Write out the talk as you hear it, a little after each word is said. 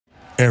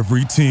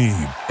Every team,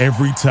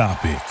 every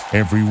topic,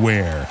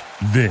 everywhere.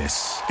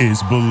 This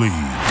is Believe.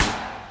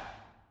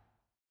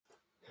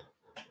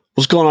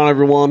 What's going on,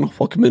 everyone?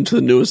 Welcome into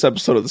the newest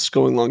episode of the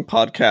Going Long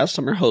podcast.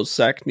 I'm your host,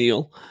 Zach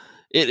Neel.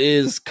 It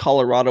is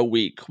Colorado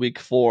week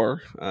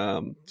 4.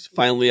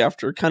 Finally,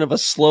 after kind of a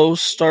slow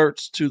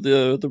start to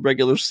the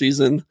regular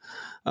season,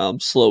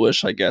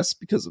 slowish, I guess,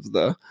 because of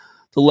the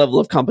level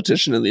of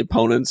competition and the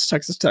opponents.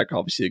 Texas Tech,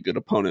 obviously a good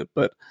opponent,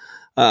 but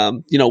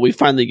we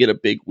finally get a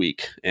big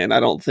week, and I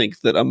don't think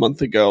that a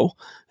month ago,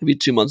 maybe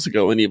 2 months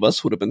ago, any of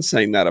us would have been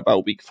saying that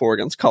about week 4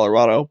 against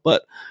Colorado.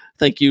 But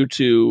thank you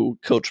to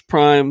Coach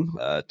Prime,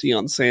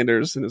 Deion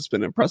Sanders, and it's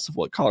been impressive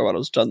what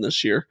Colorado's done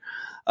this year.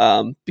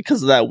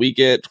 Because of that, we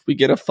get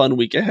a fun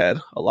week ahead,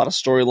 a lot of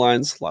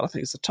storylines, a lot of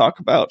things to talk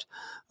about.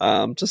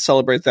 To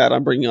celebrate that,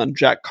 I'm bringing on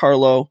Jack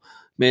Carlough,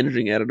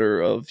 managing editor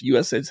of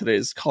USA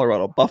Today's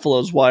Colorado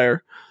Buffaloes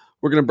Wire.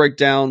 We're going to break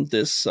down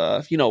this,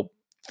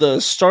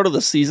 the start of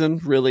the season,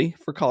 really,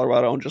 for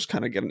Colorado, and just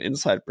kind of get an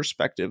inside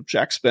perspective.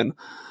 Jack's been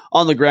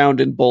on the ground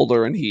in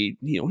Boulder, and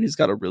he's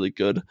got a really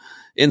good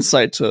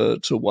insight to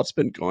what's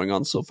been going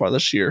on so far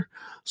this year.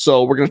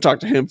 So we're going to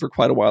talk to him for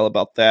quite a while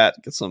about that,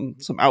 get some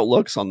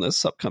outlooks on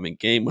this upcoming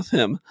game with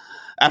him.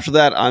 After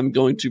that, I'm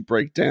going to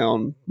break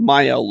down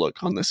my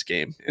outlook on this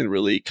game and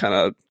really kind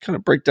of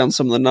break down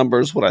some of the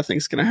numbers, what I think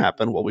is going to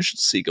happen, what we should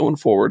see going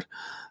forward.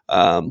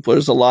 But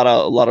there's a lot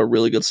of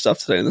really good stuff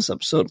today in this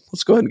episode.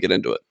 Let's go ahead and get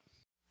into it.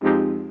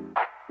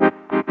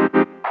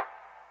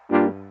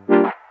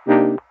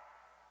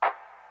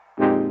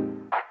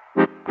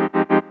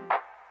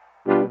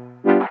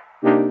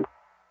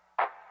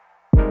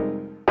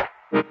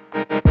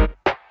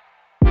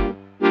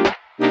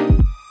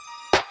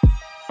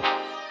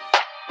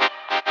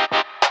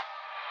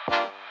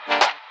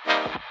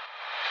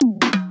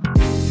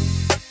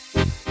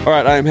 All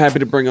right, I am happy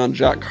to bring on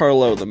Jack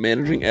Carlough, the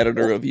managing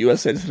editor of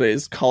USA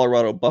Today's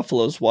Colorado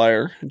Buffaloes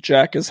Wire.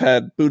 Jack has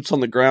had boots on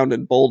the ground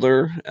in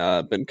Boulder,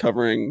 been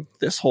covering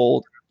this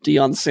whole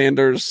Deion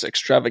Sanders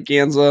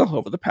extravaganza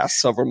over the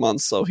past several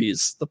months, so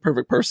he's the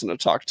perfect person to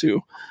talk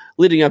to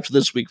leading up to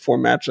this Week 4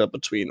 matchup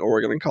between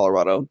Oregon and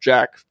Colorado.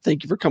 Jack,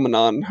 thank you for coming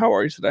on. How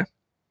are you today?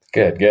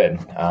 Good.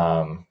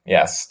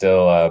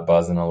 Still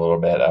buzzing a little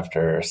bit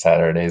after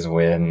Saturday's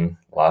win.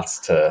 Lots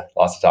to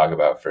talk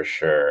about for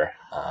sure.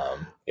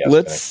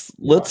 Let's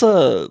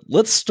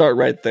start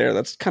right there.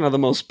 That's kind of the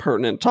most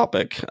pertinent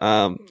topic.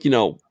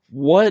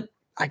 What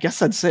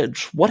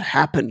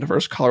happened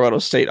versus Colorado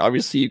State?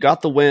 Obviously, you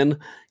got the win.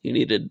 You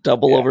needed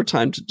double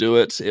overtime to do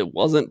it. It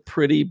wasn't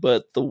pretty,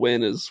 but the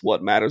win is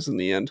what matters in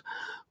the end.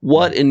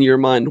 What, in your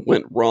mind,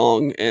 went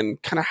wrong, and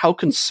kind of how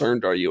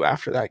concerned are you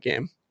after that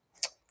game?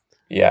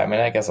 Yeah,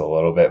 I guess a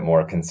little bit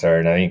more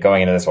concerned.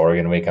 Going into this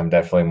Oregon week, I'm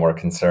definitely more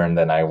concerned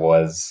than I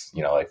was,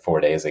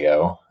 4 days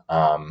ago.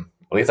 At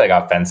least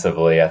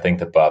offensively, I think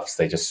the Buffs,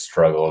 they just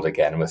struggled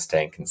again with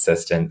staying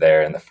consistent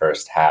there in the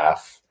first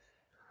half.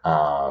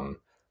 The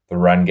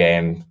run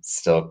game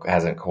still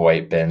hasn't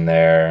quite been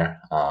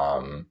there.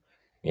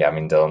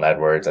 Dylan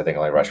Edwards, I think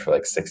only rushed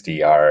for 60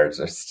 yards.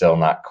 They're still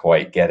not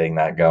quite getting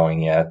that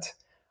going yet.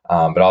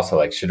 But also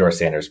Shedeur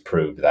Sanders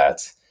proved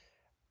that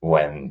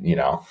when,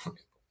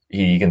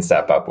 he can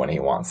step up when he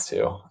wants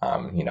to.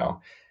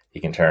 He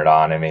can turn it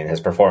on.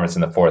 His performance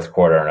in the fourth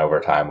quarter and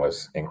overtime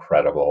was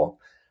incredible.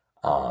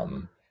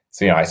 I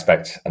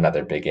expect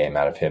another big game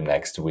out of him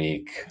next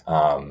week.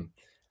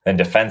 Then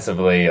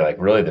defensively,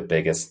 really the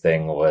biggest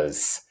thing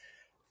was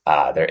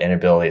their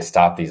inability to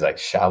stop these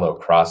shallow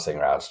crossing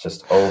routes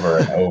just over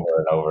and over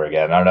and over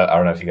again. I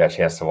don't know if you got a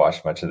chance to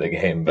watch much of the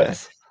game, but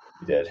yes,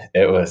 you did.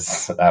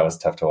 That was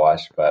tough to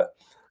watch, but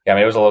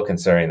it was a little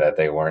concerning that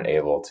they weren't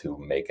able to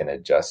make an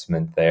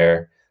adjustment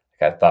there.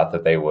 I thought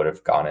that they would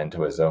have gone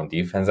into a zone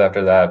defense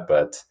after that,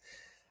 but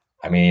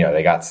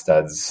they got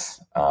studs,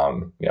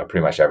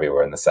 pretty much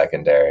everywhere in the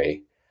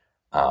secondary.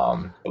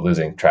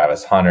 Losing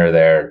Travis Hunter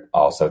there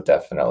also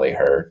definitely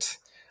hurt.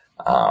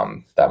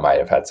 That might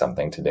have had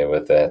something to do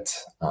with it.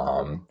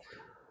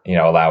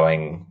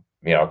 Allowing,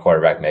 a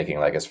quarterback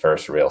making his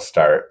first real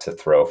start to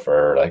throw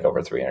for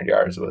over 300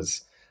 yards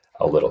was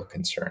a little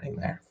concerning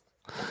there.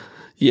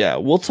 Yeah,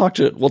 we'll talk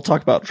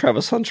about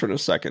Travis Hunter in a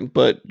second,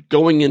 but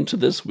going into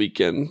this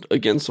weekend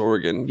against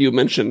Oregon, you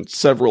mentioned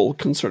several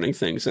concerning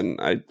things, and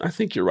I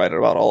think you're right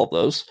about all of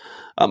those.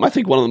 I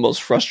think one of the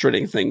most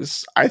frustrating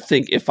things,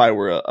 if I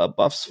were a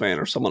Buffs fan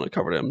or someone that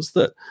covered him, is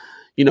that,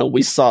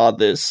 we saw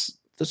this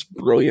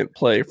brilliant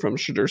play from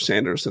Shedeur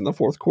Sanders in the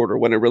fourth quarter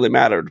when it really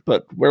mattered,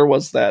 but where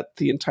was that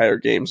the entire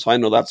game? So I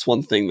know that's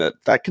one thing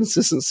that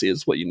consistency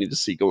is what you need to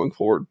see going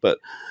forward, but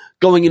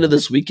going into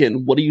this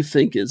weekend, what do you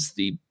think is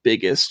the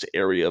biggest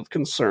area of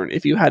concern?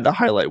 If you had to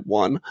highlight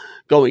one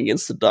going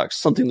against the Ducks,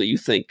 something that you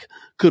think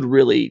could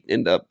really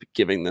end up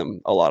giving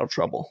them a lot of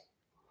trouble?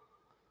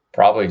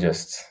 Probably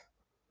just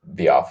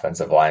the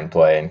offensive line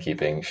play and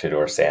keeping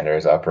Shedeur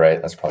Sanders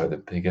upright. That's probably the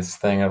biggest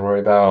thing I'd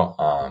worry about.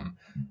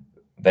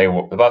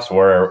 The Buffs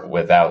were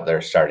without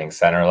their starting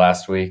center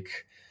last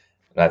week.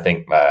 And I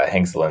think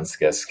Hank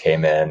Zielinskis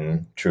came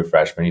in, true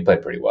freshman. He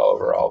played pretty well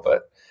overall,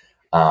 but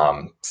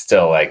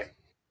still, like,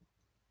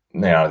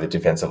 the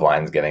defensive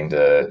line's getting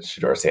to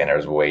Shedeur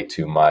Sanders way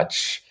too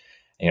much.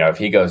 If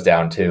he goes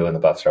down too and the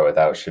Buffs are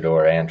without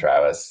Shedeur and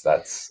Travis,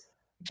 that's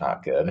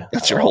not good.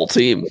 That's your whole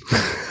team.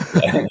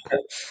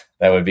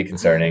 That would be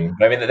concerning.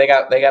 But I mean, they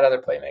got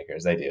other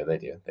playmakers. They do.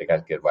 They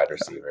got good wide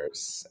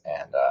receivers,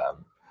 and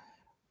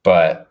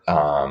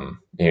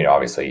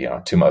obviously,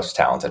 two most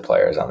talented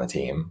players on the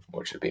team,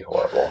 which would be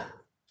horrible.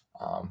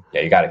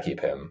 You got to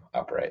keep him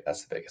upright.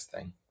 That's the biggest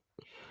thing.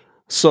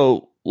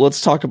 So let's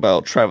talk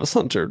about Travis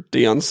Hunter.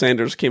 Deion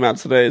Sanders came out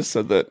today and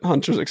said that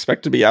Hunter's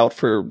expected to be out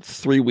for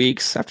 3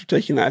 weeks after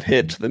taking that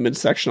hit to the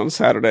midsection on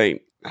Saturday.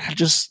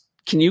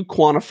 Can you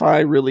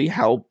quantify really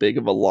how big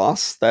of a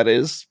loss that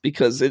is?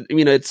 Because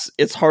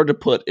it's hard to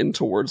put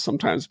into words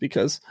sometimes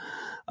because,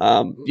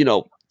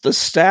 the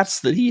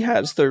stats that he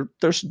has, they're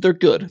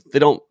good. They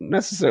don't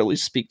necessarily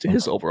speak to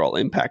his overall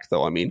impact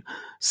though. I mean,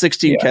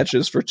 16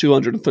 catches for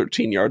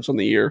 213 yards on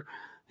the year.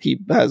 He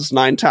has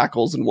 9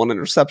 tackles and 1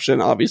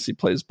 interception, obviously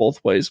plays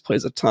both ways,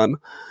 plays a ton.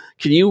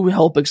 Can you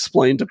help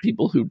explain to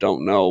people who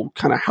don't know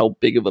kind of how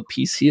big of a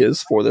piece he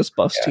is for this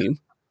Buffs team?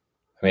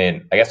 I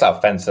mean, I guess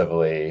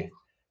offensively,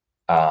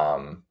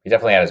 he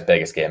definitely had his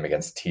biggest game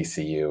against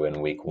TCU in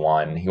week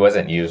 1. He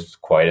wasn't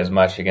used quite as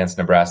much against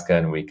Nebraska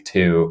in week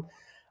 2.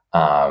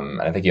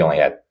 And I think he only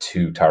had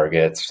 2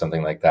 targets or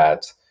something like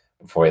that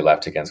before he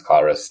left against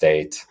Colorado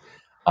State.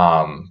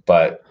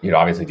 But,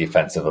 obviously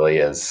defensively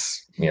is,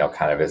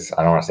 kind of his,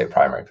 I don't want to say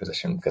primary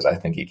position because I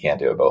think he can't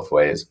do it both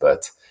ways,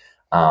 but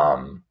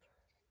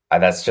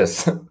that's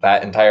just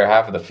that entire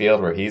half of the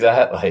field where he's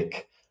at,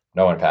 like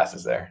no one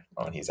passes there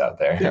when he's out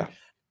there. Yeah.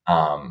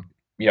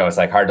 It's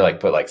like hard to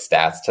put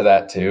stats to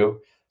that too,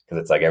 because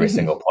it's like every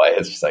single play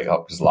is just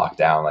just locked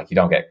down. Like you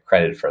don't get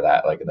credit for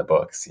that, in the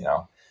books,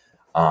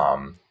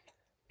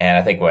 and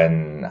I think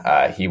when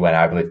he went,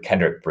 I believe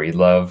Kendrick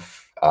Breedlove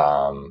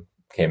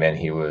came in,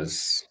 he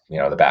was,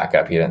 the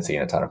backup. He hadn't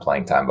seen a ton of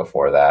playing time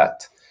before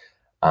that.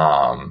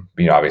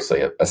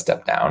 Obviously a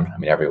step down. I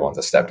mean, everyone's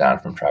a step down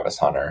from Travis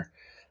Hunter.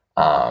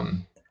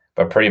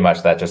 But pretty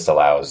much that just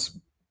allows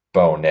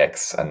Bo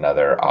Nix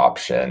another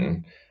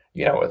option,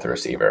 with the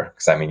receiver.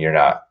 Because, I mean,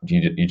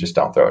 you just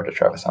don't throw it to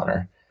Travis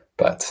Hunter.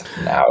 But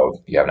now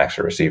you have an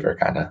extra receiver,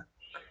 kind of.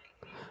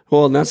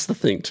 Well, and that's the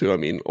thing, too. I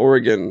mean,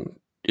 Oregon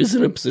is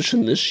in a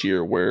position this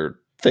year where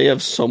they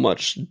have so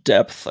much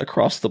depth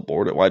across the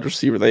board at wide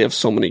receiver. They have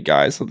so many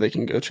guys that they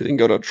can go to. They can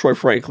go to Troy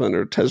Franklin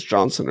or Tez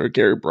Johnson or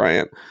Gary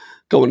Bryant,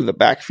 go into the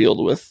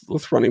backfield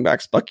with running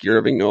backs Bucky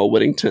Irving, Noah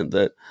Whittington,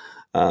 that,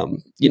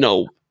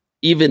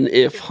 even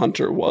if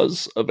Hunter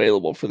was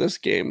available for this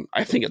game,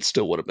 I think it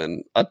still would have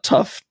been a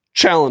tough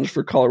challenge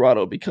for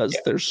Colorado because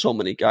there's so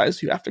many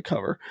guys you have to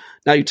cover.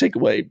 Now you take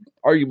away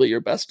arguably your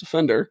best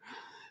defender,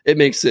 it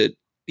makes it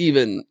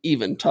even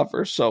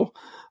tougher. So,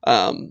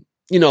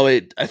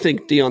 I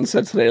think Deion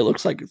said today it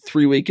looks like a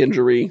 3-week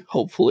injury.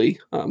 Hopefully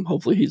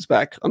he's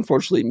back.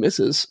 Unfortunately,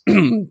 misses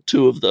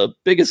 2 of the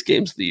biggest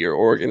games of the year,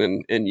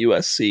 Oregon and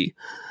USC.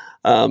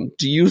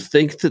 Do you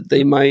think that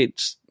they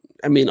might?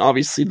 I mean,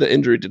 obviously the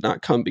injury did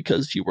not come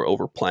because you were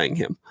overplaying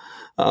him.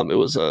 It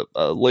was a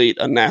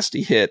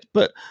nasty hit.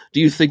 But do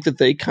you think that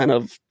they kind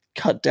of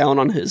cut down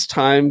on his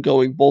time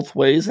going both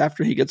ways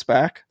after he gets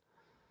back?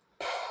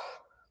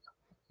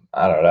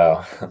 I don't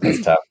know.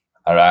 It's tough.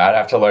 I'd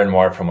have to learn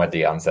more from what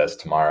Deion says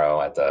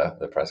tomorrow at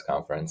the press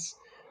conference.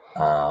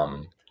 I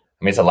mean,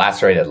 it's a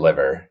lacerated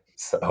liver,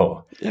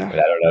 so I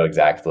don't know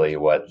exactly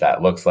what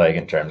that looks like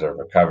in terms of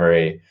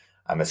recovery.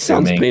 I'm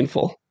assuming sounds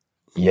painful.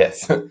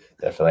 Yes,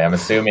 definitely. I'm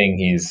assuming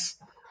he's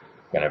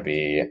going to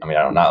be. I mean,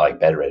 I'm not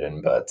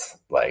bedridden, but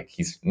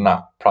he's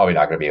probably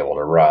not going to be able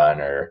to run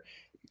or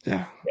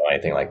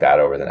anything like that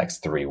over the next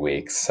 3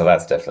 weeks. So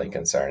that's definitely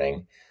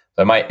concerning.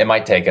 So it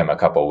might take him a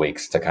couple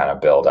weeks to kind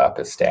of build up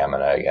his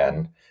stamina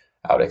again.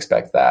 I would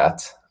expect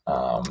that.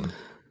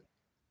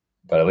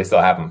 But at least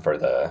they'll have him for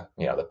the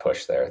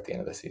push there at the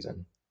end of the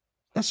season.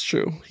 That's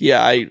true.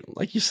 Yeah,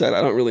 like you said,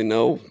 I don't really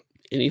know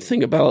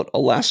anything about a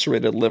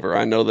lacerated liver.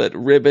 I know that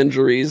rib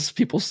injuries,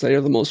 people say,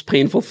 are the most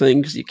painful thing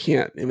because you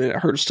can't. I mean, it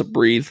hurts to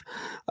breathe.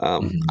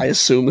 I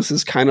assume this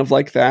is kind of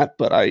like that,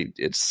 but I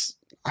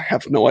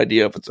have no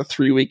idea if it's a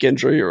 3-week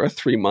injury or a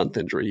 3-month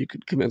injury. You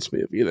could convince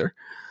me of either.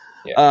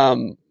 Yeah.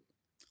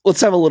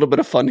 Let's have a little bit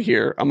of fun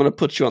here. I'm going to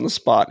put you on the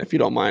spot if you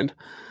don't mind.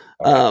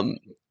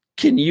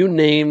 Can you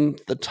name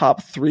the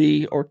top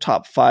 3 or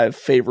top 5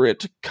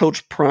 favorite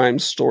Coach Prime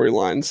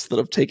storylines that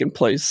have taken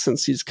place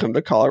since he's come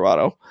to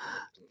Colorado?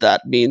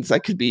 That means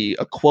that could be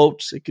a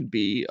quote, it could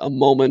be a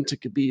moment,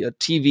 it could be a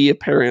TV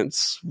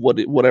appearance,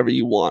 whatever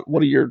you want.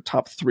 What are your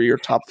top 3 or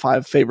top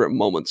 5 favorite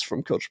moments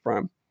from Coach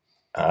Prime?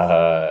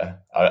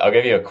 I'll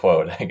give you a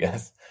quote, I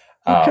guess.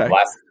 Okay.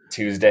 Last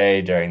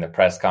Tuesday during the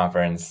press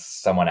conference,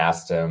 someone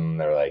asked him,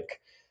 they're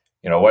like,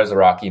 what does the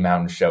Rocky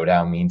Mountain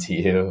Showdown mean to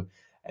you?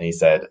 And he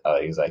said,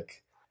 he was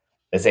like,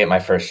 this ain't my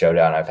first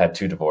showdown. I've had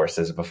 2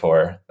 divorces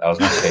before. That was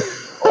my favorite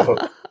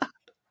quote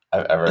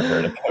I've ever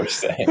heard a coach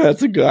say.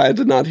 That's a good. I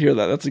did not hear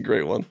that. That's a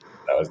great one.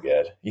 That was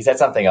good. He said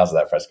something else at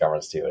that press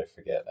conference too. I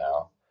forget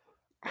now.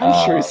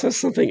 I'm sure he says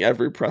something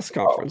every press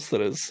conference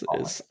that is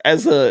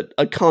as a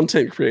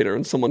content creator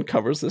and someone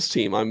covers this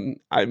team,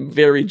 I'm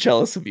very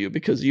jealous of you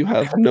because you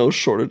have no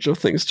shortage of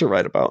things to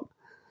write about.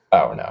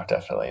 Oh no,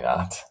 definitely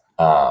not.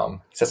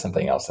 He said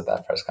something else at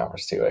that press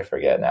conference too. I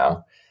forget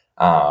now.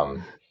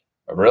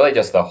 Really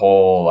just the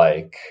whole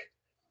like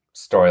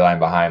storyline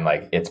behind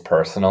like it's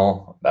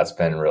personal. That's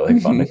been really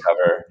fun to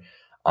cover.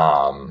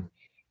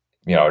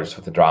 Just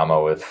with the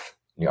drama with,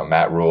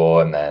 Matt Rule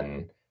and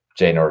then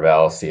Jay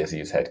Norvell,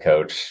 CSU's head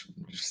coach,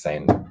 just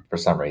saying for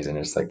some reason,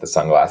 just like the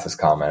sunglasses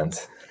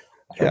comment.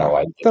 I don't know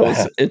why that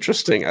was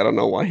interesting. I don't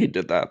know why he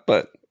did that,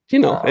 but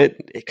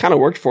it kind of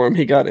worked for him.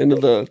 He got into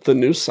the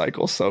news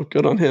cycle, so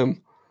good on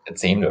him. It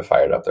seemed to have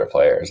fired up their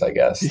players, I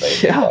guess.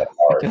 I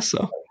guess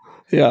so.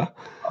 Yeah.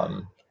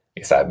 I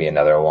guess that'd be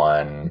another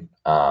one.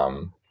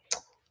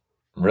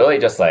 Really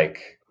just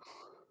like,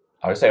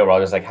 I would say overall,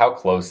 just like how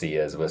close he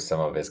is with some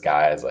of his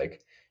guys.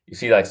 Like you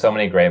see like so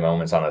many great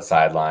moments on the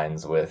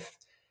sidelines with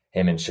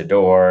him and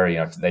Shador.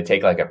 They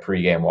take like a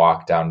pregame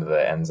walk down to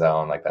the end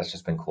zone. Like that's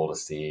just been cool to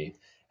see.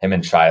 Him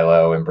and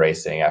Shiloh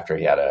embracing after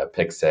he had a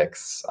pick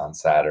six on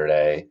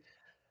Saturday,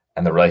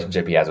 and the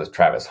relationship he has with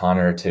Travis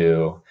Hunter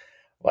too.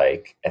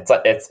 Like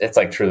it's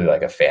like truly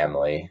like a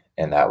family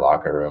in that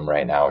locker room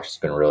right now, which has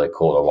been really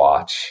cool to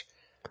watch.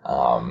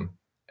 And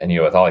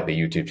with all like the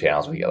YouTube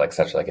channels, we get like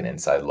such like an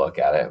inside look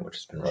at it, which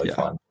has been really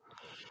fun.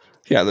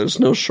 Yeah, there's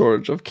no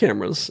shortage of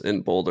cameras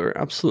in Boulder.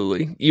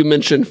 Absolutely. You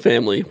mentioned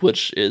family,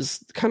 which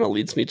is kind of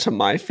leads me to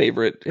my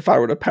favorite. If I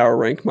were to power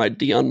rank my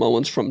Deion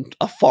moments from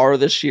afar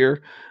this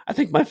year, I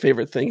think my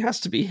favorite thing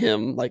has to be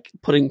him like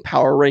putting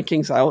power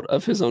rankings out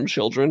of his own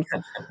children.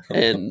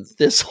 And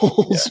this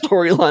whole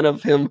storyline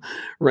of him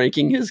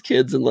ranking his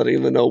kids and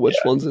letting them know which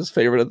one's his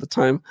favorite at the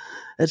time.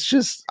 It's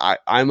just,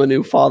 I'm a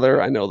new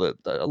father. I know that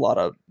a lot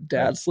of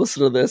dads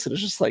listen to this, and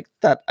it's just like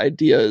that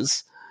idea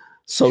is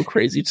so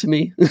crazy to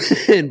me,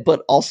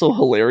 but also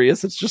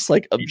hilarious. It's just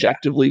like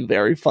objectively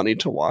very funny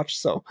to watch.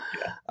 So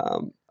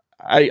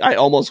I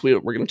almost,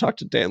 we're going to talk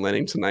to Dan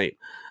Lanning tonight.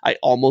 I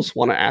almost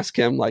want to ask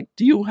him, like,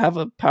 do you have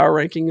a power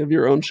ranking of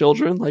your own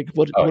children? Like,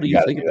 what do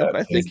you think of that?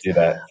 But I think do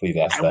that. Please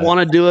ask I want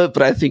to do it,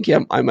 but I think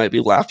I might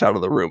be laughed out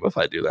of the room if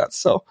I do that.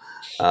 So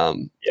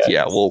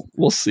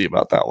we'll see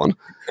about that one.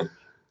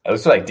 It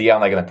looks like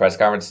Deion, like in the press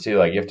conference too,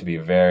 like you have to be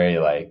very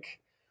like,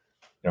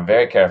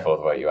 very careful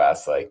with what you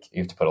ask. Like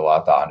you have to put a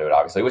lot of thought into it,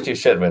 obviously, which you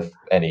should with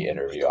any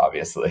interview,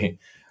 obviously.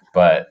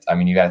 But I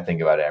mean, you got to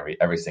think about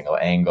every single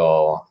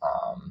angle.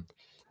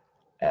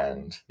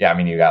 And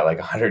you got like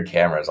 100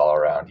 cameras all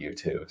around you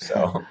too.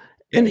 So,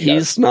 and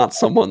he's not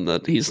someone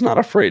that he's not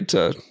afraid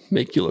to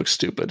make you look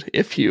stupid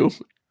if you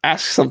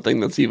ask something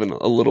that's even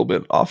a little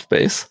bit off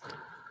base.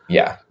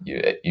 Yeah,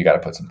 you got to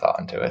put some thought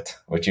into it,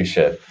 which you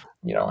should,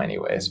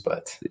 anyways.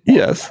 But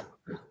yes.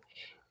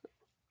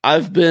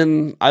 I've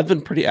been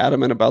pretty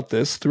adamant about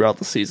this throughout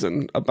the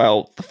season,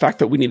 about the fact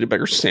that we need a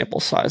bigger sample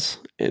size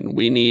and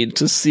we need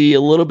to see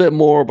a little bit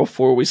more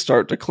before we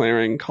start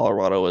declaring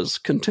Colorado as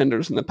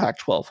contenders in the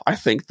Pac-12. I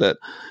think that,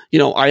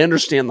 I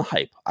understand the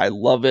hype. I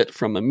love it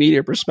from a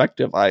media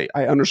perspective. I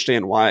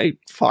understand why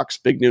Fox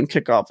Big Noon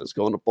Kickoff is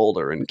going to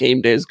Boulder and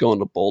Game Day is going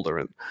to Boulder.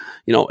 And,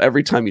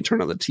 every time you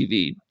turn on the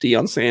TV,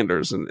 Deion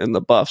Sanders and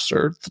the Buffs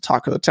are the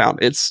talk of the town.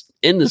 It's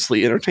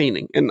endlessly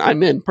entertaining. And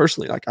I'm in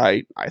personally, like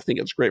I think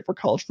it's great for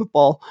college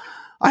football.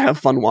 I have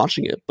fun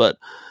watching it, but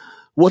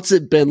what's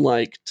it been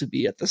like to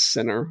be at the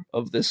center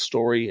of this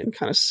story and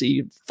kind of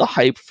see the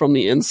hype from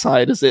the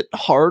inside? Is it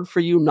hard for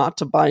you not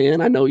to buy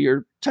in? I know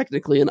you're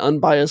technically an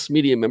unbiased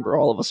media member,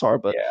 all of us are,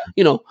 but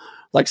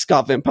like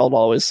Scott Van Pelt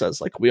always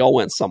says, like we all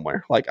went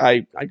somewhere. Like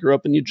I grew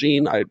up in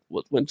Eugene. I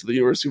went to the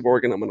University of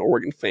Oregon. I'm an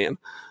Oregon fan.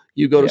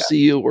 You go to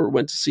CU or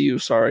went to CU.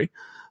 Sorry.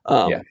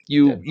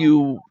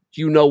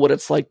 You know what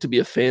it's like to be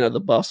a fan of the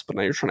Buffs, but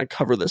now you're trying to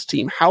cover this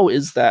team. How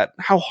is that?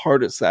 How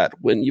hard is that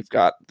when you've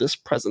got this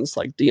presence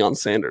like Deion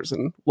Sanders?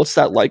 And what's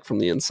that like from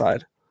the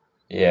inside?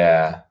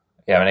 Yeah.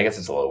 I guess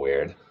it's a little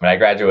weird. I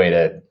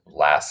graduated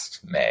last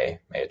May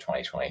of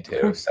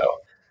 2022. So,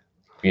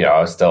 I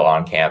was still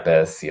on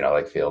campus,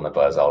 like feeling the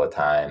buzz all the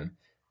time.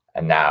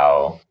 And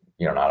now,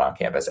 not on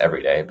campus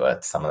every day,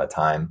 but some of the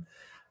time.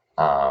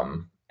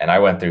 And I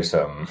went through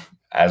some,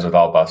 as with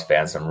all Buffs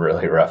fans, some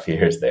really rough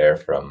years there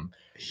from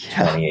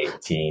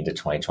 2018 to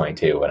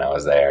 2022 when I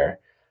was there,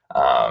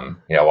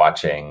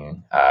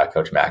 watching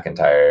Coach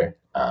McIntyre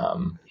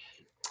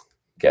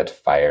get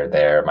fired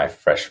there my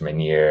freshman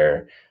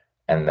year.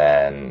 And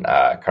then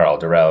Carl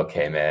Durrell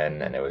came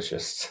in and it was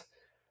just,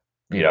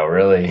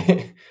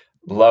 really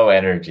low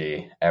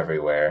energy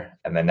everywhere.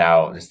 And then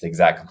now just the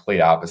exact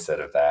complete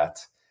opposite of that.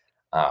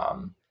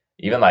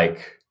 Even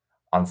like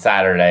on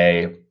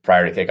Saturday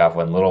prior to kickoff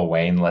when Lil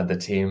Wayne led the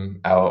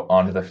team out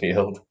onto the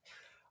field,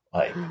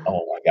 like,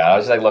 oh my God, I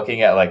was just like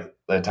looking at like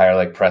the entire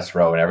like press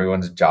row and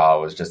everyone's jaw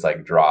was just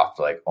like dropped.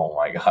 Like, oh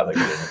my God, like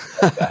I didn't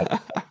expect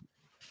that.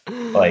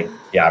 Like,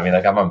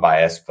 like I'm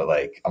unbiased, but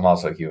like I'm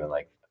also human.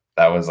 Like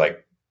that was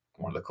like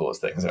one of the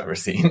coolest things I've ever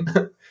seen.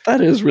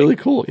 That is really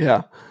cool.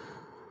 Yeah.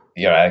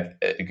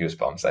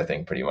 goosebumps, I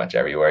think, pretty much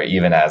everywhere,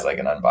 even as like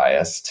an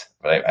unbiased,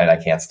 but I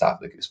can't stop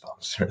the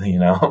goosebumps,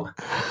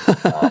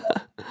 uh,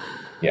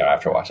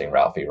 after watching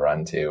Ralphie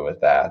run too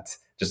with that,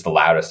 just the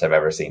loudest I've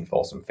ever seen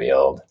Folsom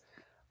Field.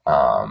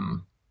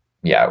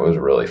 It was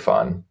really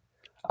fun.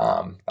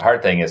 The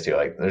hard thing is too,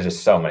 like, there's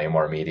just so many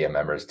more media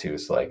members too.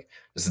 So like,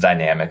 just the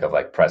dynamic of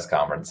like press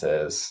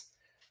conferences.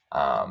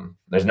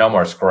 There's no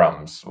more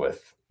scrums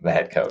with the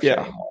head coach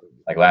anymore.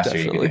 Like last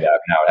year you could do that.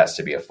 Now it has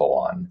to be a full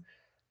on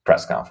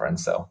press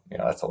conference. So,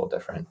 that's a little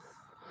different.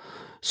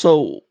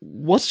 So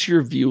what's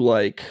your view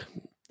like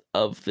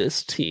of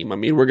this team? I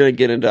mean, we're going to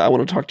get into, I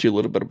want to talk to you a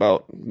little bit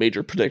about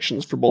major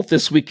predictions for both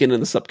this weekend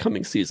and this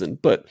upcoming season,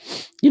 but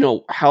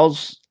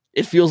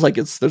it feels like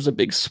there's a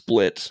big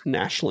split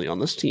nationally on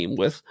this team,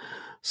 with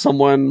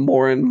someone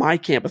more in my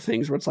camp of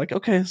things where it's like,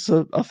 okay, it's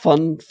a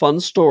fun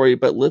story,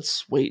 but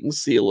let's wait and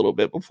see a little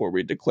bit before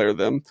we declare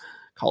them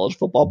college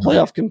football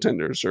playoff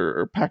contenders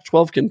or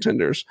Pac-12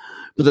 contenders.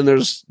 But then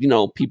there's,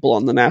 people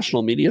on the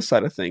national media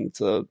side of things,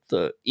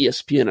 the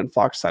ESPN and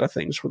Fox side of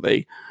things,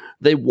 where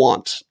they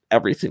want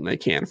everything they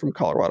can from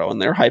Colorado,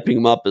 and they're hyping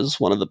them up as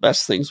one of the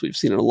best things we've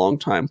seen in a long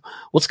time.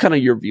 What's kind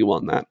of your view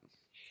on that?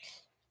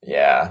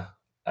 Yeah.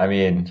 I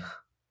mean,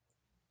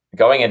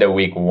 going into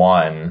week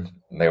one,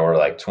 they were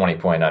like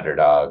 20-point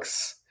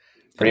underdogs.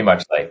 Pretty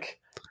much like,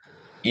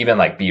 even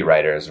like beat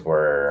writers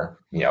were,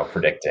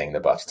 predicting the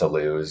Buffs to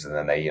lose. And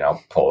then they,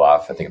 pulled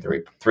off, I think, a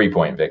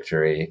 3-point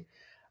victory.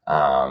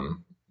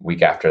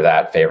 Week after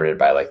that, favored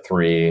by like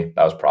 3.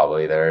 That was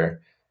probably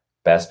their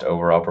best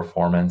overall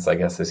performance, I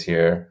guess, this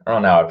year. I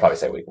don't know. I'd probably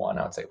say week one.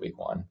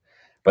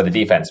 But the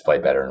defense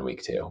played better in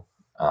week 2.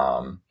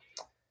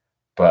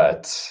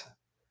 But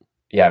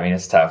yeah, I mean,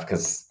 it's tough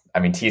because,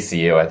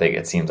 TCU, I think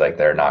it seems like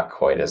they're not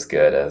quite as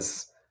good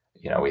as,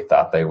 we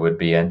thought they would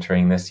be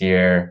entering this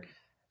year.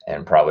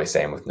 And probably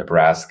same with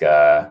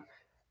Nebraska.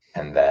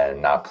 And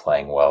then not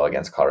playing well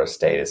against Colorado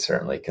State is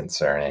certainly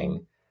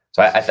concerning.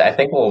 So I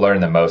think we'll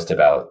learn the most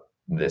about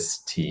this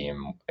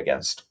team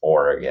against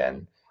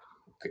Oregon,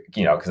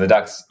 because the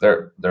Ducks,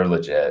 they're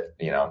legit,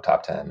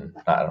 top 10.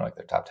 I don't know if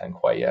they're top 10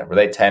 quite yet. Were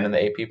they 10 in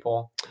the AP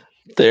poll?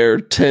 They're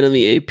 10 in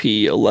the AP,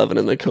 11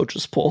 in the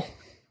coaches poll.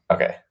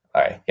 Okay.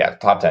 All right. Yeah.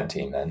 Top 10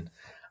 team then.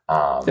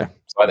 So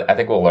I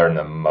think we'll learn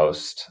the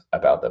most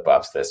about the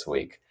Buffs this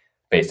week,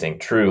 facing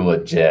true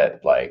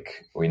legit,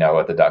 like, we know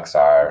what the Ducks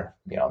are.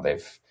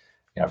 They've,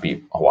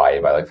 beat Hawaii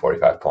by like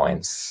 45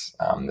 points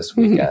this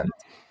weekend.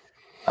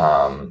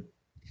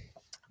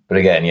 But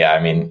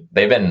again,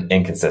 they've been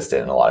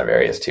inconsistent in a lot of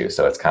areas too.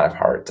 So it's kind of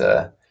hard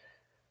to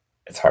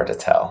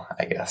tell,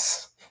 I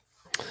guess.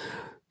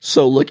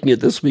 So looking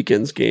at this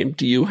weekend's game,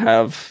 do you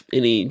have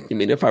any,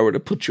 if I were to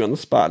put you on the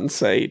spot and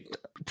say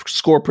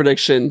score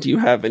prediction, do you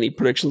have any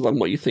predictions on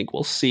what you think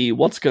we'll see?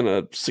 What's going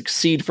to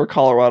succeed for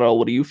Colorado?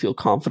 What do you feel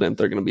confident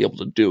they're going to be able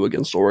to do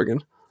against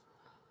Oregon?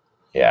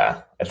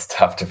 Yeah, it's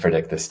tough to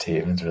predict this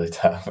team. It's really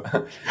tough.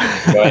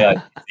 Going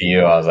on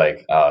TCU, I was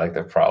like,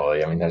 they're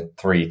probably, they're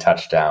 3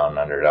 touchdown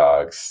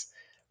underdogs.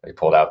 They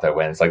pulled out their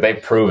wins. Like,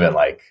 they've proven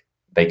like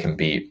they can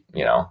beat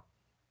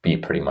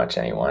pretty much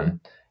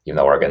anyone, even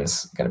though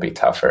Oregon's going to be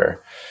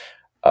tougher.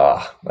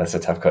 That's a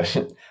tough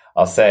question.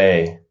 I'll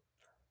say,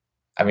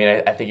 I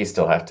think you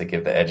still have to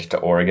give the edge to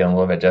Oregon a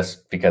little bit,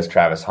 just because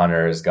Travis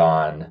Hunter is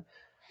gone.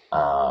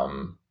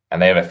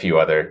 And they have a few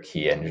other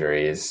key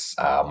injuries.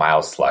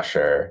 Miles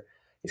Slusher,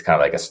 he's kind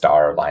of like a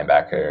star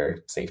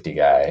linebacker, safety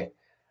guy.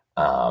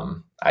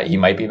 He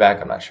might be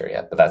back. I'm not sure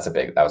yet, but that's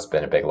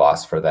been a big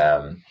loss for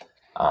them.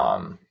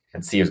 And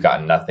CU's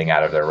gotten nothing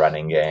out of their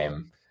running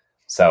game.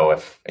 So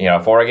if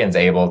Oregon's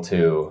able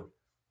to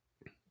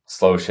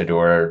slow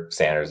Shedeur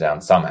Sanders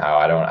down somehow,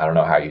 I don't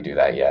know how you do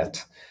that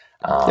yet.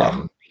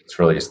 It's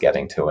really just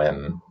getting to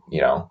him,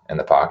 in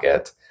the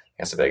pocket.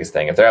 That's the biggest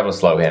thing. If they're able to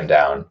slow him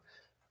down,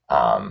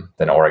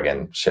 then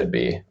Oregon should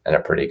be in a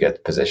pretty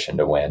good position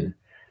to win.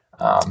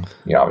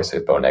 Obviously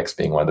with Bo Nix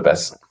being one of the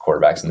best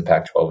quarterbacks in the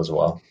Pac-12 as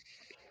well.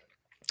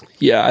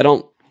 Yeah, I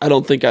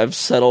don't think I've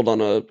settled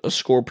on a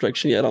score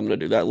prediction yet. I'm going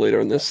to do that later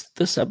in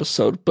this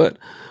episode. But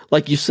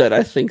like you said,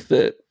 I think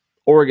that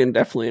Oregon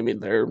definitely,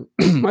 they're,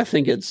 I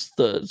think it's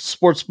the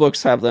sports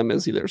books have them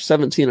as either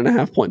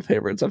 17.5 point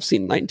favorites. I've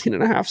seen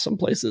 19.5 some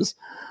places.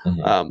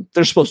 Mm-hmm.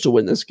 They're supposed to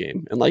win this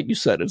game. And like you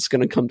said, it's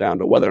going to come down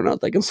to whether or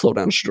not they can slow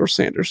down Shedeur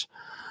Sanders,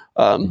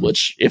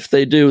 which if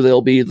they do,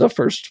 they'll be the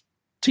first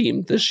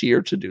team this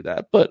year to do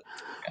that. But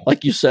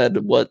like you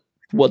said,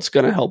 what's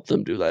going to help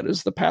them do that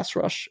is the pass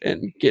rush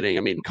and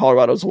getting,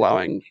 Colorado's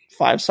allowing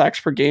 5 sacks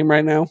per game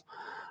right now.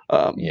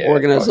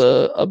 Oregon has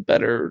a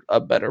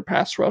better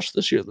pass rush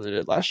this year than they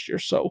did last year.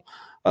 So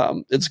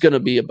it's going to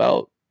be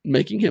about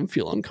making him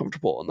feel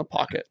uncomfortable in the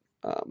pocket.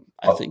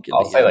 I'll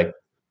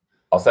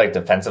say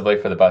defensively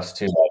for the Buffs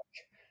too,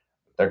 like,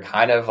 they're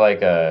kind of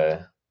like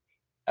I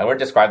wouldn't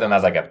describe them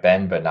as like a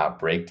bend but not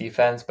break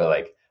defense, but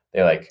like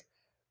they like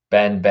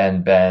bend,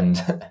 and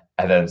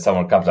then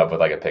someone comes up with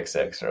like a pick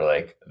six, or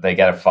like they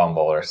get a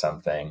fumble or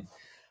something.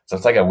 So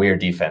it's like a weird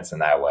defense in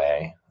that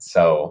way.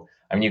 So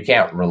you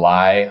can't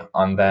rely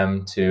on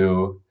them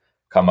to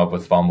come up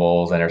with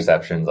fumbles,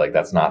 interceptions. Like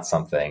that's not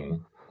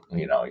something,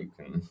 you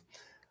can,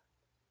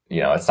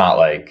 it's not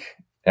like,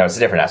 it's a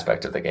different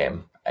aspect of the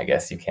game, I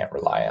guess you can't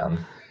rely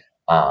on.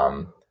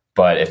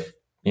 But if,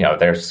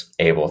 they're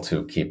able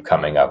to keep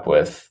coming up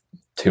with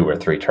 2 or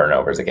 3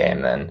 turnovers a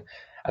game, then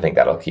I think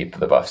that'll keep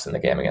the Buffs in the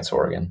game against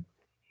Oregon.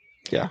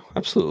 Yeah,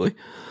 absolutely.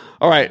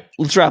 All right,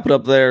 let's wrap it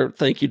up there.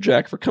 Thank you,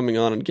 Jack, for coming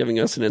on and giving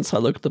us an inside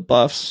look at the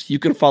Buffs. You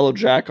can follow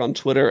Jack on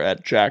Twitter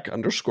at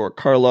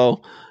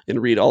Jack_Carlough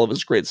and read all of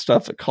his great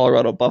stuff at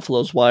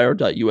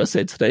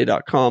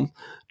coloradobuffaloswire.usatoday.com.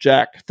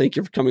 Jack, thank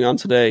you for coming on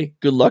today.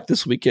 Good luck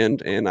this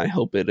weekend, and I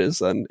hope it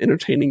is an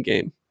entertaining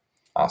game.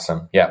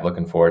 Awesome. Yeah,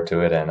 looking forward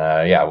to it. And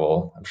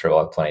I'm sure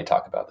we'll have plenty to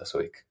talk about this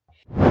week.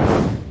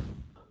 All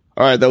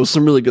right, that was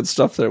some really good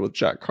stuff there with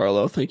Jack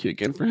Carlough. Thank you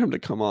again for him to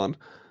come on.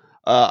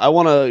 I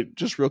want to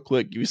just real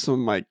quick give you some of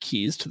my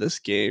keys to this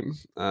game.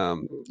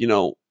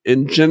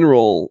 In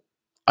general,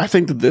 I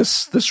think that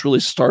this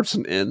really starts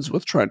and ends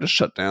with trying to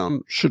shut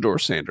down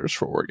Shedeur Sanders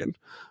for Oregon,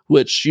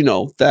 which,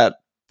 that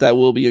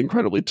will be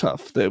incredibly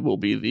tough. They will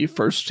be the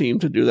first team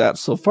to do that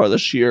so far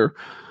this year.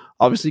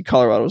 Obviously,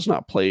 Colorado's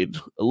not played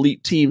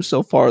elite teams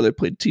so far. They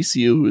played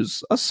TCU,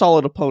 who's a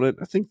solid opponent.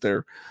 I think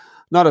they're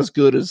not as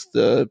good as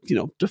the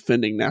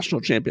defending national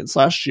champions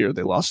last year.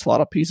 They lost a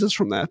lot of pieces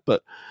from that,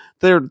 but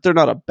they're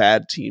not a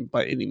bad team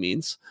by any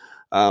means.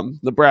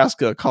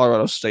 Nebraska,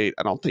 Colorado State,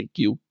 I don't think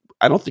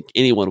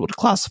anyone would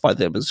classify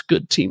them as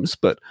good teams,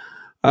 but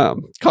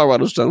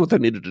Colorado's done what they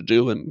needed to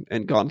do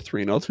and gone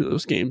 3-0 through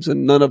those games,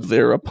 and none of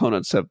their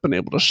opponents have been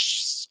able to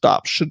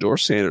stop Shedeur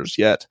Sanders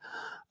yet.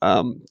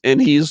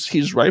 And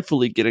he's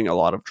rightfully getting a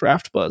lot of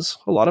draft buzz,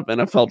 a lot of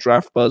NFL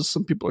draft buzz.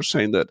 Some people are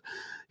saying that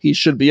he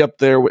should be up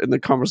there in the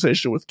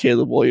conversation with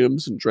Caleb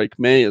Williams and Drake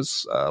May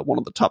as one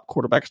of the top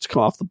quarterbacks to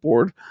come off the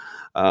board.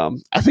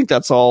 I think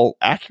that's all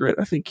accurate.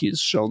 I think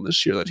he's shown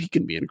this year that he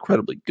can be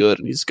incredibly good,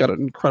 and he's got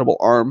an incredible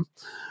arm.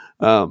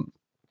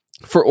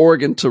 For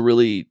Oregon to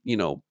really,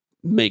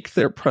 make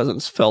their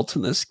presence felt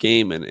in this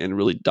game and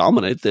really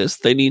dominate this,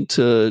 they need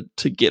to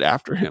get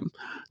after him.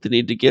 They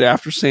need to get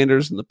after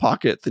Sanders in the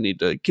pocket. They need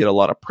to get a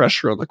lot of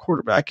pressure on the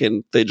quarterback,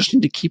 and they just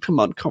need to keep him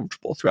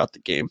uncomfortable throughout the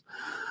game.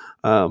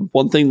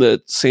 One thing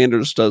that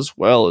Sanders does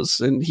well is,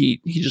 and he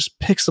just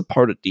picks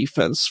apart a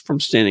defense from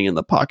standing in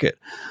the pocket.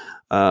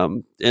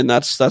 And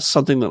that's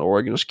something that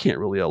Oregon just can't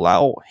really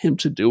allow him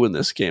to do in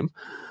this game.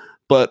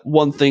 But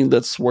one thing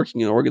that's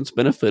working in Oregon's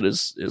benefit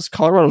is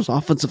Colorado's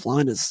offensive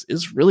line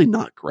is really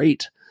not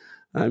great.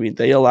 I mean,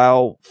 they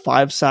allow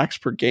 5 sacks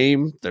per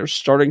game. Their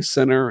starting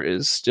center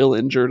is still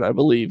injured. I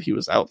believe he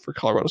was out for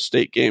Colorado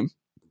State game.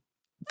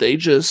 They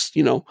just,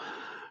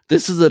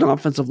 this is an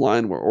offensive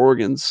line where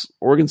Oregon's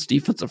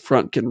defensive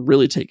front can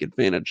really take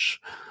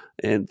advantage,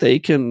 and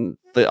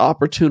the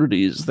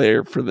opportunity is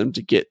there for them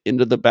to get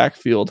into the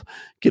backfield,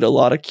 get a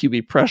lot of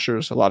QB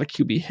pressures, a lot of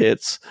QB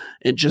hits,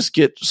 and just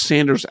get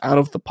Sanders out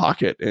of the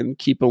pocket and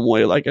keep him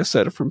away, like I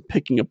said, from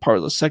picking apart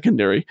the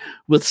secondary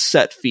with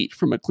set feet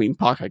from a clean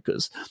pocket.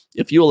 Because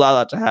if you allow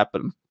that to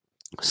happen,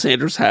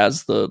 Sanders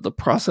has the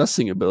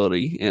processing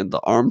ability and the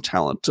arm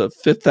talent to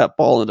fit that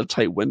ball into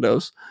tight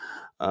windows.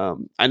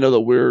 I know that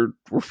we're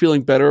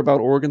feeling better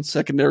about Oregon's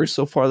secondary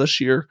so far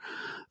this year.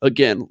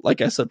 Again,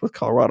 like I said with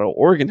Colorado,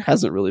 Oregon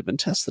hasn't really been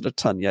tested a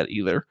ton yet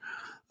either.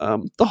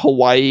 The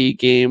Hawaii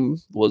game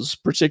was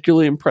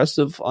particularly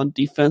impressive on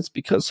defense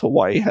because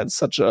Hawaii had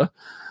such a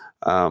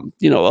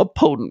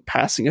potent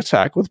passing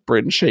attack with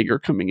Braden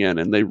Shager coming in,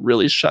 and they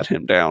really shut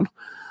him down.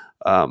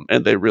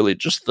 And they really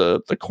just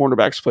the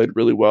cornerbacks played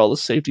really well. The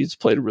safeties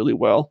played really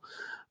well.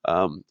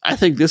 I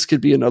think this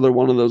could be another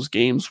one of those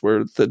games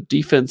where the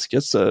defense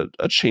gets a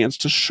chance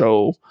to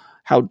show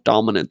how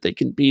dominant they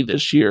can be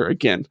this year.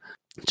 Again,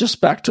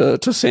 just back to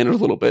Sanders a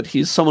little bit.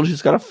 He's someone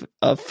who's got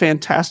a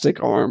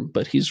fantastic arm,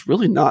 but he's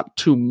really not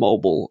too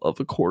mobile of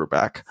a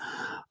quarterback.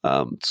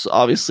 So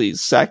obviously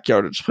sack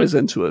yardage plays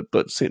into it,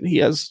 but he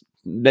has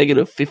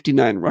negative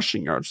 59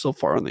 rushing yards so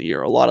far in the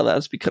year. A lot of that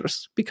is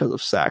because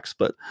of sacks,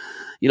 but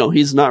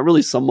he's not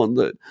really someone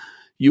that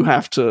you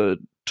have to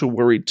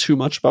worry too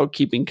much about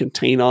keeping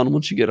contain on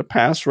once you get a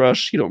pass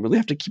rush. You don't really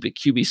have to keep a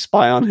QB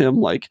spy on him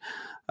like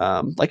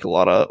a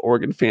lot of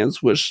Oregon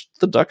fans wish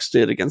the Ducks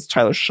did against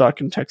Tyler Shuck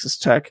and Texas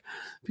Tech,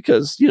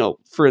 because,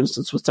 for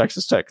instance, with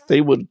Texas Tech,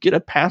 they would get a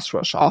pass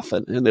rush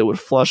often and they would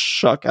flush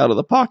Shuck out of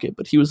the pocket,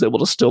 but he was able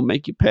to still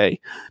make you pay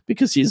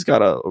because he's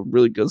got a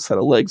really good set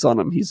of legs on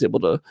him. He's able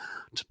to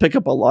pick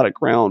up a lot of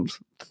ground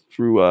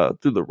through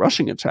the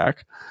rushing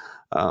attack.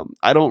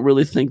 I don't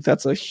really think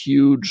that's a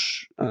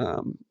huge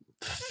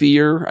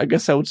fear, I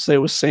guess I would say,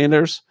 with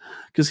Sanders,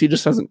 because he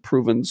just hasn't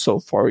proven so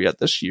far yet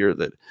this year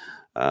that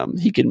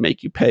he can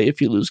make you pay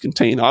if you lose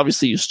contain.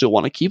 Obviously, you still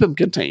want to keep him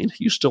contained.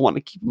 You still want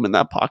to keep him in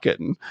that pocket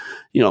and,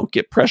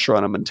 get pressure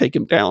on him and take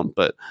him down.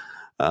 But,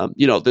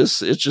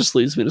 it just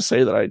leads me to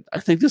say that I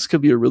think this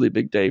could be a really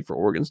big day for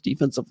Oregon's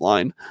defensive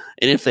line.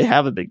 And if they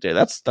have a big day,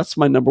 that's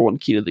my number one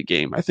key to the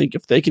game. I think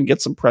if they can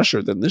get some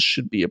pressure, then this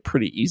should be a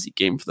pretty easy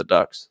game for the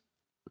Ducks.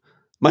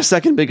 My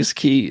second biggest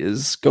key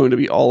is going to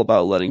be all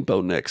about letting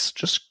Bo Nix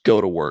just go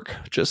to work.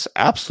 Just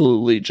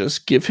absolutely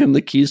just give him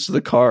the keys to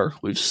the car.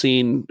 We've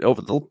seen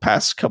over the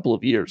past couple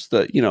of years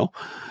that,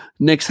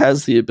 Nix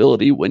has the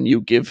ability when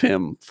you give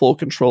him full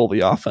control of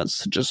the offense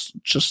to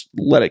just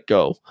let it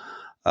go.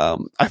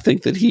 I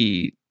think that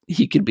he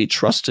can be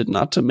trusted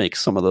not to make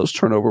some of those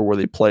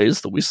turnover-worthy plays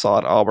that we saw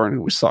at Auburn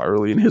and we saw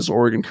early in his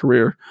Oregon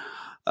career.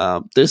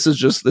 This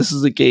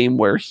is a game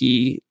where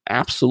he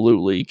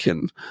absolutely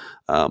can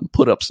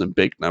put up some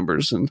big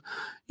numbers. And,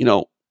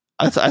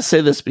 I say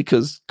this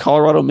because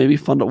Colorado may be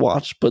fun to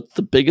watch, but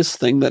the biggest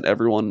thing that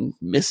everyone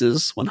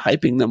misses when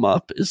hyping them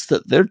up is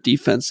that their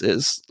defense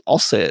is, I'll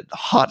say it,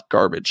 hot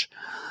garbage.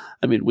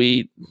 I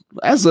mean,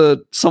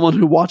 someone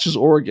who watches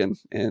Oregon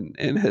and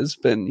has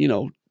been,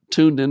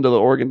 tuned into the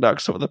Oregon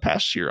Ducks over the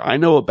past year, I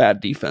know a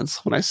bad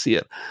defense when I see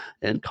it.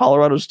 And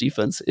Colorado's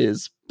defense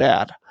is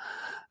bad.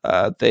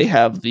 They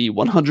have the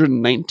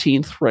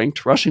 119th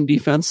ranked rushing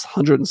defense,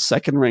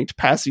 102nd ranked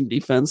passing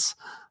defense,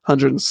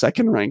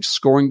 102nd ranked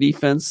scoring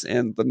defense,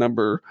 and the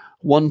number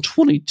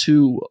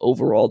 122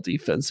 overall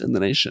defense in the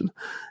nation.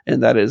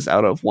 And that is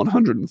out of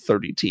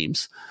 130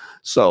 teams.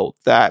 So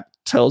that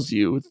tells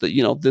you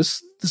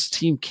that, this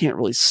team can't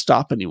really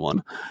stop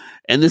anyone.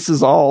 And this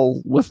is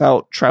all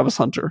without Travis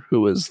Hunter,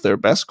 who is their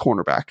best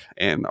cornerback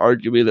and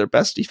arguably their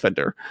best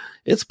defender.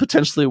 It's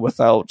potentially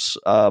without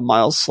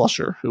Miles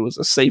Slusher, who is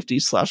a safety /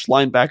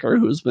 linebacker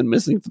who's been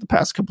missing for the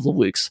past couple of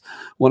weeks,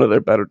 one of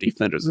their better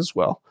defenders as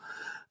well.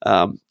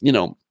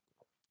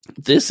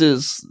 This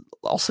is,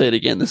 I'll say it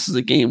again, this is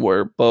a game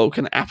where Bo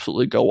can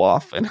absolutely go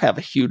off and have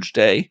a huge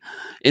day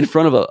in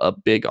front of a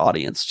big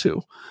audience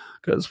too.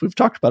 Because we've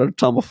talked about it a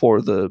ton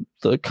before. The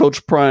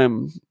Coach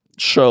Prime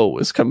show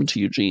is coming to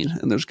Eugene,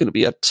 and there's going to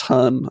be a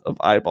ton of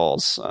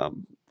eyeballs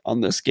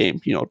on this game.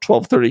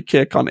 12:30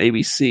 kick on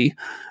ABC.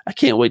 I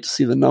can't wait to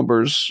see the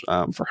numbers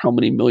for how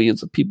many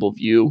millions of people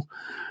view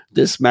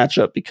this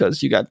matchup,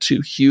 because you got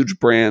two huge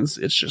brands.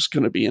 It's just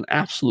going to be an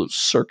absolute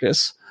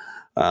circus.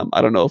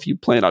 I don't know if you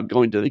plan on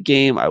going to the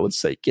game. I would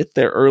say get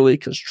there early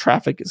because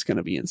traffic is going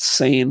to be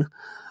insane.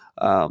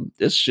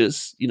 It's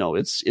just,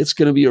 it's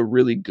going to be a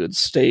really good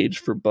stage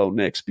for Bo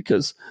Nix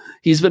because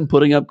he's been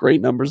putting up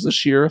great numbers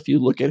this year. If you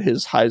look at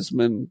his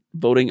Heisman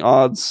voting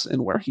odds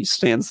and where he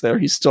stands there,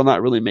 he's still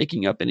not really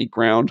making up any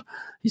ground.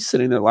 He's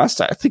sitting there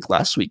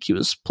last week he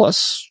was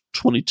plus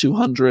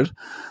 2,200,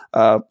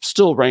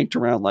 still ranked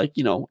around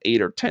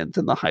 8th or 10th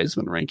in the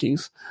Heisman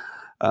rankings.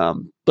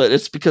 But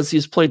it's because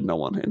he's played no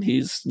one and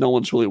no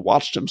one's really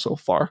watched him so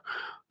far.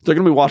 They're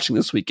going to be watching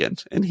this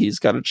weekend, and he's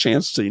got a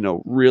chance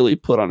to, really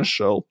put on a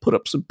show, put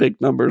up some big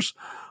numbers.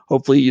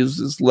 Hopefully he uses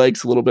his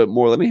legs a little bit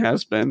more than he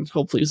has been.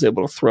 Hopefully he's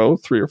able to throw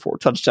 3 or 4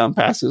 touchdown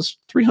passes,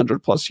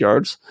 300 plus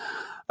yards.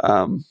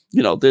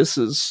 This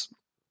is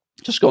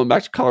just going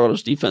back to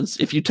Colorado's defense.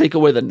 If you take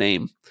away the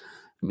name,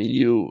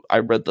 I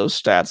read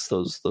those stats,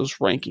 those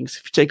rankings.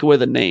 If you take away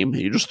the name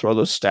and you just throw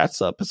those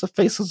stats up as a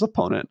faceless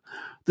opponent,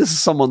 this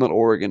is someone that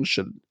Oregon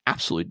should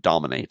absolutely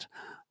dominate.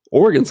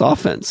 Oregon's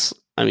offense,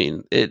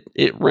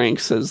 it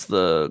ranks as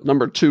the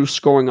number 2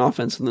 scoring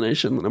offense in the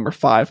nation, the number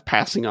 5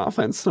 passing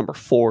offense, number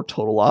 4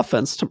 total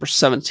offense, number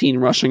 17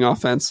 rushing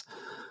offense.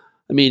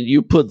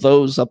 You put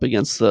those up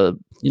against the,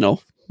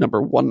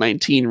 number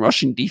 119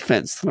 rushing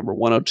defense, the number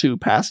 102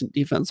 passing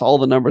defense, all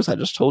the numbers I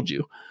just told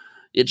you.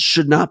 It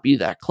should not be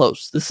that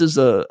close. This is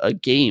a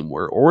game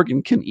where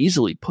Oregon can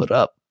easily put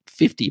up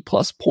 50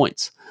 plus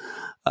points.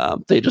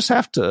 They just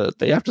have to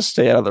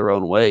stay out of their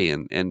own way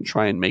and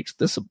try and make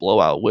this a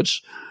blowout,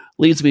 which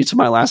leads me to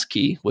my last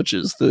key, which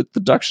is that the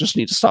Ducks just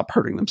need to stop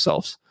hurting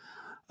themselves.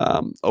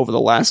 Over the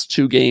last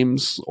 2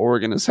 games,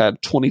 Oregon has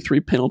had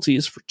 23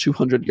 penalties for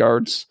 200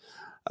 yards.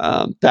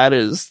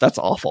 That's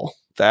awful.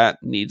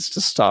 That needs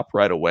to stop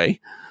right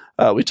away.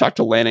 We talked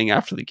to Lanning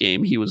after the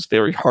game. He was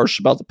very harsh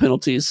about the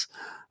penalties,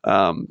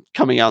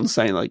 coming out and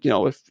saying,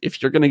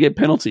 if you're going to get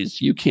penalties,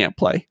 you can't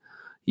play.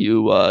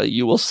 You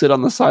will sit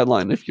on the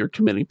sideline if you're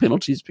committing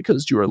penalties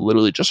because you are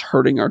literally just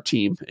hurting our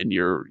team and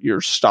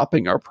you're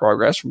stopping our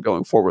progress from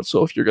going forward.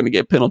 So if you're going to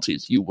get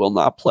penalties, you will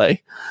not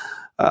play.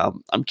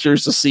 I'm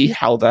curious to see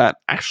how that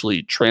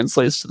actually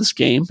translates to this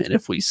game, and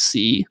if we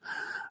see,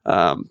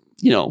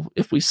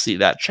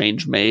 that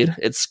change made,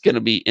 it's going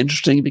to be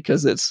interesting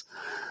because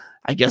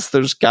I guess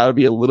there's got to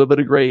be a little bit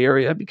of gray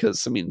area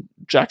because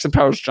Jackson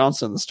Powers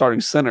Johnson, the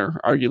starting center,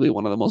 arguably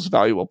one of the most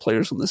valuable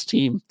players on this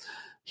team.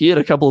 He had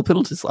a couple of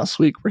penalties last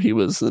week where he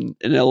was an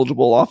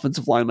ineligible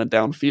offensive lineman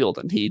downfield,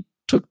 and he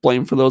took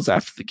blame for those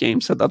after the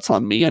game, said, "That's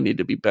on me. I need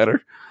to be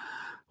better."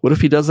 What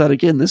if he does that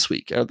again this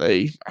week? Are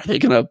they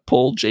going to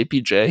pull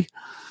JPJ?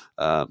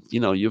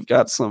 You've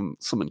got some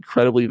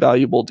incredibly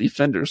valuable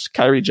defenders.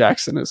 Kyrie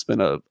Jackson has been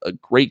a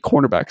great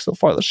cornerback so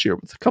far this year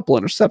with a couple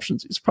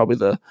interceptions. He's probably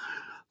the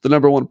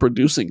number 1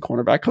 producing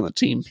cornerback on the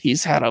team.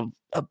 He's had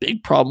a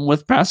big problem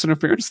with pass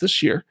interference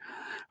this year.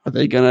 Are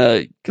they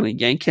gonna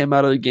yank him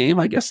out of the game?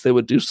 I guess they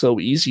would do so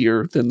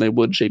easier than they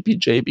would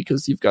JPJ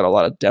because you've got a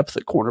lot of depth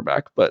at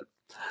cornerback. But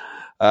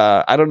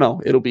I don't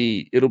know. It'll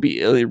be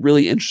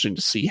really interesting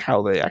to see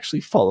how they actually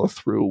follow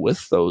through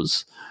with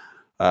those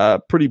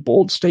pretty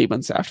bold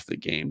statements after the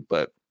game.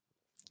 But,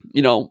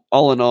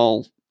 all in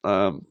all,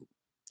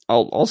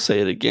 I'll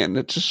say it again.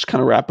 Let's just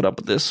kind of wrap it up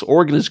with this.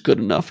 Oregon is good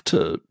enough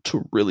to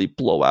really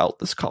blow out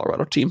this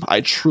Colorado team.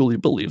 I truly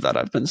believe that.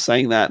 I've been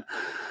saying that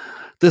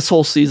this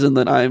whole season,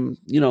 that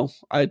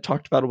I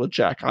talked about it with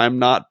Jack. I'm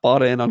not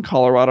bought in on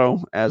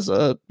Colorado as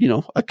a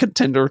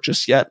contender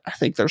just yet. I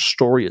think their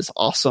story is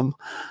awesome.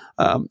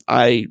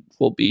 I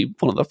will be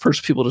one of the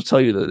first people to tell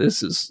you that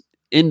this is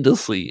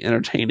endlessly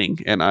entertaining,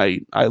 and I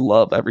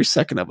love every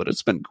second of it.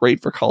 It's been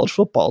great for college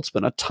football. It's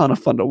been a ton of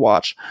fun to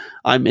watch.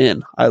 I'm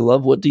in. I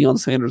love what Deion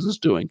Sanders is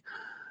doing.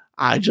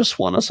 I just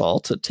want us all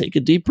to take a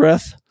deep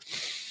breath.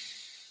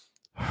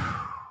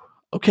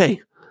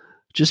 Okay.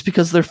 Just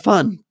because they're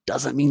fun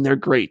doesn't mean they're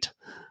great.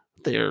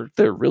 They're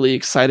really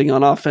exciting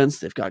on offense.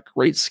 They've got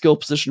great skill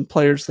position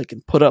players. They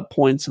can put up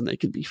points and they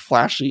can be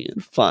flashy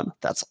and fun.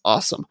 That's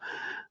awesome.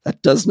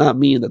 That does not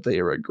mean that they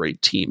are a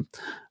great team.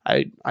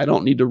 I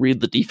don't need to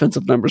read the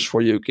defensive numbers for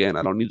you again.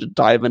 I don't need to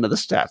dive into the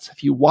stats.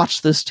 If you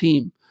watch this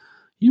team,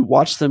 you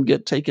watch them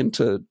get taken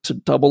to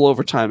double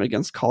overtime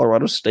against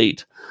Colorado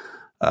State.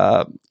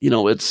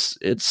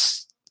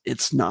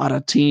 It's not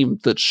a team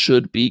that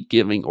should be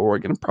giving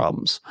Oregon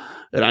problems.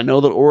 And I know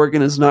that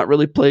Oregon has not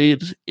really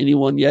played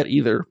anyone yet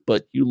either,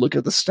 but you look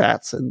at the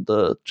stats and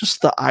the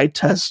eye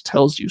test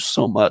tells you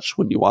so much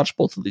when you watch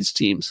both of these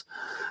teams.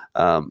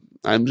 In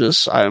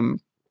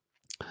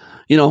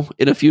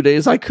a few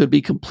days I could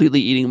be completely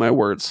eating my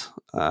words.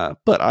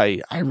 But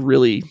I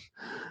really,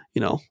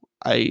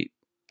 I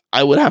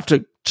would have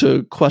to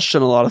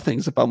question a lot of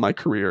things about my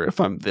career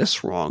if I'm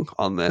this wrong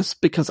on this,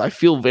 because I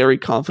feel very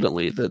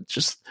confidently that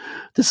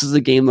this is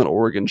a game that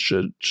Oregon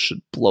should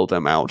blow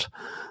them out.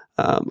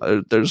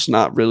 There's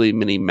not really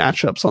many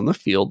matchups on the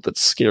field that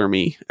scare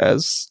me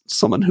as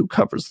someone who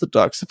covers the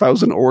Ducks. If I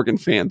was an Oregon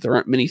fan, there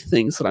aren't many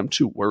things that I'm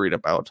too worried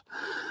about.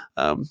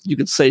 You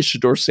could say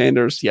Shedeur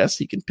Sanders, yes,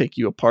 he can pick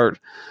you apart,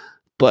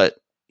 but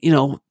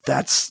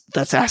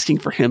that's asking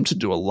for him to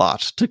do a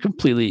lot to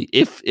completely.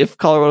 If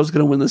Colorado's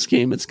going to win this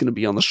game, it's going to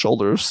be on the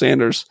shoulder of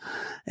Sanders,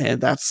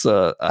 and that's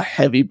a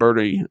heavy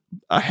burden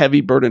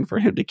for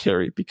him to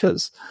carry,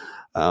 because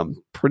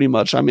pretty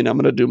much, I'm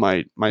going to do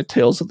my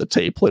Tales of the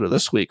Tape later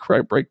this week, where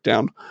I break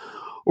down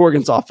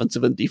Oregon's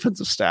offensive and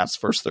defensive stats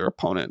versus their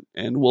opponent,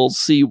 and we'll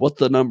see what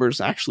the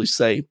numbers actually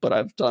say. But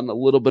I've done a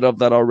little bit of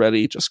that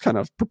already, just kind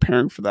of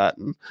preparing for that,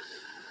 and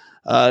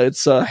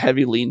it's a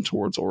heavy lean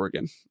towards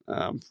Oregon.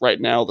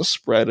 Right now, the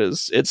spread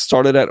it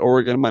started at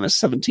Oregon minus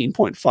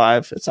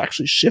 17.5. It's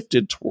actually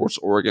shifted towards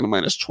Oregon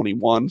minus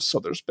 21. So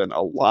there's been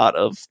a lot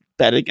of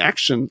betting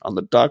action on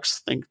the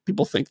Ducks.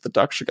 People think the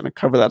Ducks are going to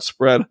cover that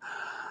spread.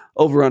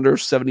 Over under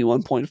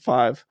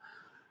 71.5.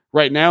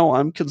 Right now,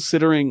 I'm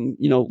considering,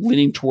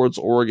 leaning towards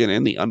Oregon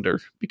and the under,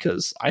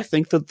 because I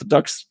think that the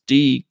Ducks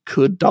D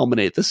could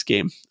dominate this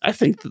game. I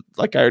think that,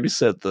 like I already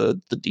said,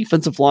 the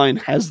defensive line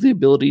has the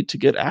ability to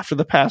get after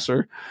the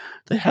passer.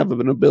 They have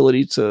an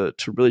ability to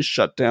really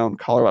shut down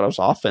Colorado's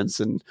offense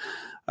and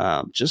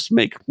just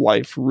make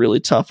life really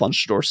tough on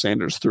Shedeur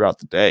Sanders throughout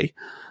the day.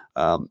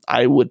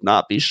 I would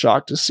not be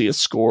shocked to see a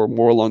score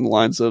more along the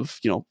lines of,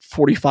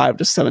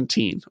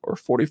 45-17 or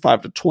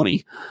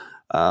 45-20.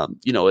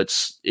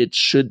 It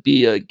should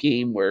be a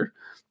game where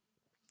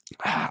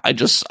I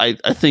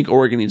think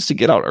Oregon needs to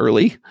get out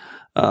early,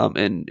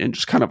 and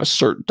just kind of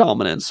assert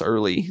dominance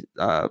early,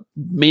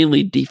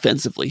 mainly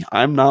defensively.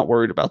 I'm not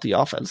worried about the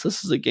offense.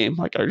 This is a game,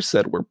 like I already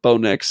said, where Bo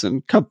Nix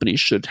and company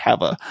should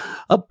have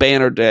a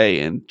banner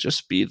day and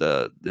just be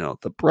the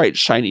bright,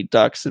 shiny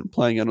Ducks and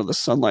playing under the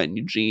sunlight in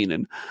Eugene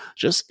and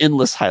just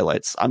endless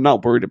highlights. I'm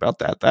not worried about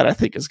that. That I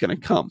think is going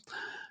to come.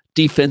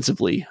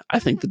 Defensively, I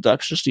think the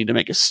Ducks just need to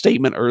make a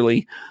statement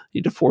early,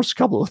 need to force a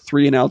couple of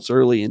 3-and-outs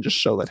early and just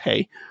show that,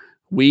 hey,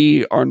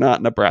 we are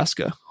not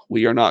Nebraska.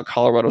 We are not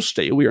Colorado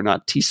State. We are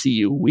not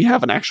TCU. We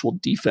have an actual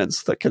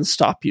defense that can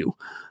stop you.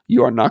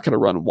 You are not going to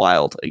run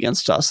wild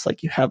against us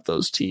like you have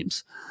those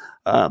teams.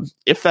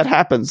 If that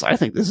happens, I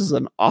think this is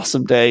an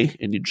awesome day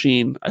in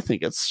Eugene. I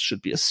think it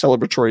should be a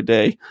celebratory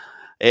day,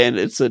 and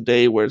it's a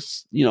day where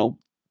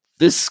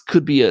this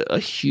could be a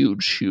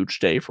huge, huge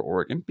day for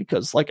Oregon,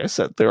 because, like I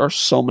said, there are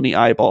so many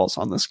eyeballs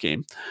on this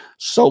game.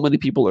 So many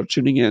people are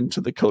tuning in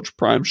to the Coach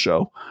Prime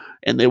show,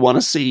 and they want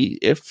to see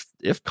if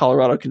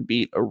Colorado can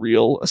beat a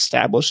real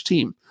established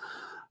team.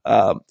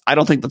 I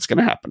don't think that's going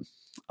to happen.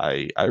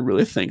 I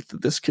really think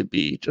that this could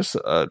be just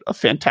a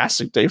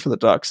fantastic day for the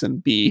Ducks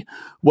and be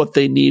what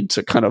they need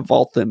to kind of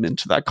vault them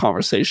into that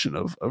conversation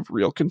of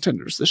real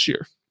contenders this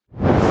year.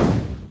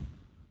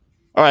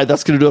 All right,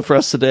 that's going to do it for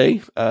us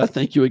today.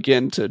 Thank you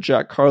again to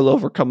Jack Carlough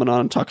for coming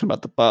on and talking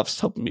about the Buffs,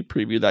 helping me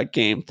preview that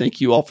game.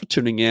 Thank you all for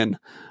tuning in.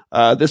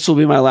 This will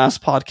be my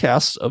last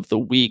podcast of the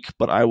week,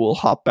 but I will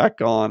hop back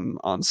on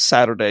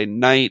Saturday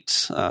night,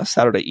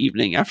 Saturday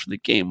evening after the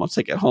game once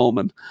I get home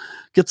and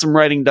get some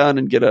writing done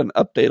and get an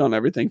update on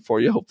everything for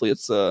you. Hopefully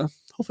that's a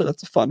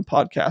fun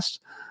podcast.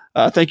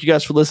 Thank you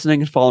guys for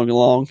listening and following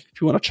along.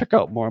 If you want to check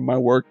out more of my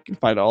work, you can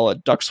find it all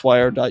at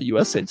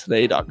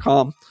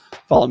duckswire.usatoday.com.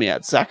 Follow me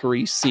at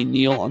Zachary C.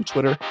 Neel on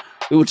Twitter.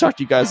 We will talk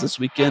to you guys this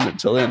weekend.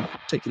 Until then,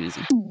 take it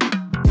easy.